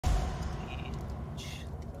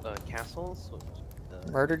castles.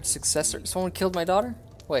 Which, Murdered successor. Someone killed my daughter?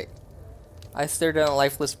 Wait. I stare down a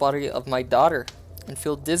lifeless body of my daughter and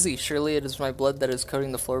feel dizzy. Surely it is my blood that is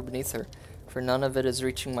coating the floor beneath her, for none of it is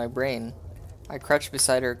reaching my brain. I crouch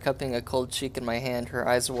beside her, cupping a cold cheek in my hand. Her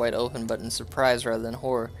eyes are wide open, but in surprise rather than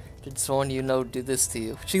horror. Did someone you know do this to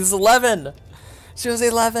you? She's 11! She was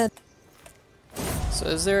 11! So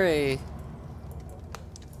is there a...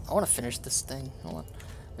 I want to finish this thing. Hold on.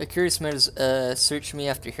 A curious man has searched me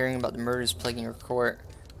after hearing about the murders plaguing your court.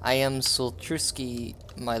 I am Sultruski,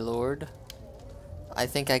 my lord. I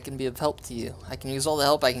think I can be of help to you. I can use all the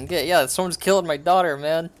help I can get. Yeah, someone's killed my daughter,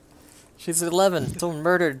 man. She's 11. Someone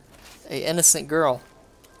murdered a innocent girl.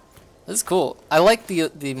 This is cool. I like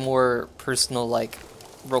the more personal, like,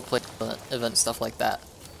 roleplay event stuff like that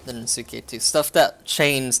than in CK2. Stuff that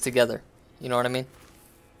chains together. You know what I mean?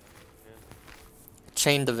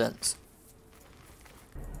 Chained events.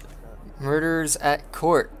 Murders at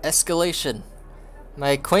court. Escalation. My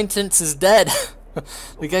acquaintance is dead.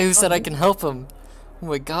 The guy who said I can help him. Oh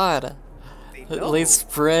my god. It lays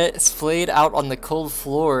splayed out on the cold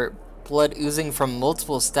floor, blood oozing from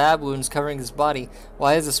multiple stab wounds covering his body.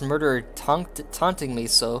 Why is this murderer taunting me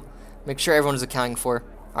so? Make sure everyone's accounting for.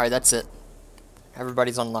 Alright, that's it.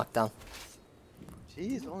 Everybody's on lockdown.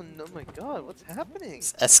 Jeez, oh no, my god, what's happening?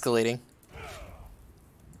 It's escalating.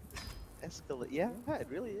 Yeah, it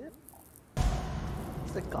really is.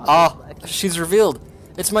 Oh, she's revealed.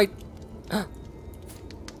 It's my...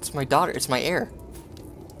 It's my daughter. It's my heir.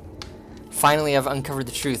 Finally, I've uncovered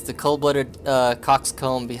the truth. The cold-blooded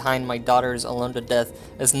coxcomb behind my daughter's alone to death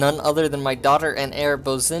is none other than my daughter and heir,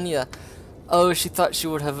 Bozinia. Oh, she thought she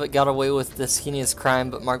would have got away with this heinous crime,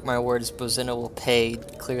 but mark my words, Bozinia will pay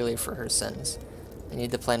clearly for her sins. I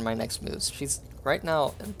need to plan my next moves. She's right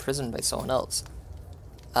now imprisoned by someone else.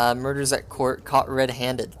 Murders at court, caught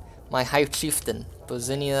red-handed. My high chieftain,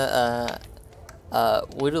 Bozinia,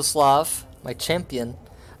 Widoslav, my champion.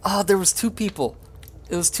 Oh, there was 2 people.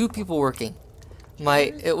 It was 2 people working.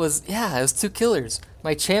 It was 2 killers.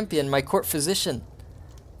 My champion, my court physician,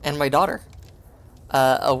 and my daughter.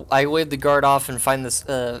 I waved the guard off and find this,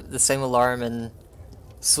 the same alarm in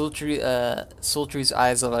Sultry's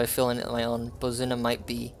eyes of I feel in my own. Bozina might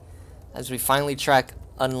be. As we finally track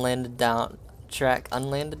unlanded down. I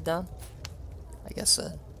guess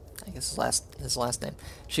his last name.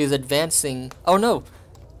 She is advancing. Oh no!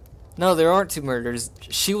 No, there aren't 2 murders.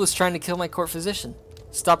 She was trying to kill my court physician.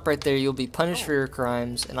 Stop right there. You'll be punished for your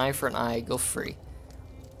crimes. An eye for an eye. Go free.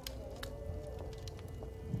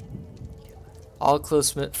 All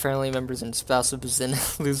close family members and spouse of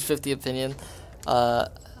Bozina lose 50 opinion.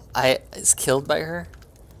 I is killed by her.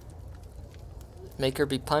 Make her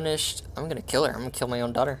be punished. I'm gonna kill her. I'm gonna kill my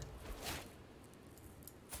own daughter.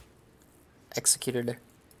 Executed her.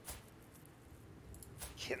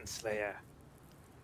 Kinslayer.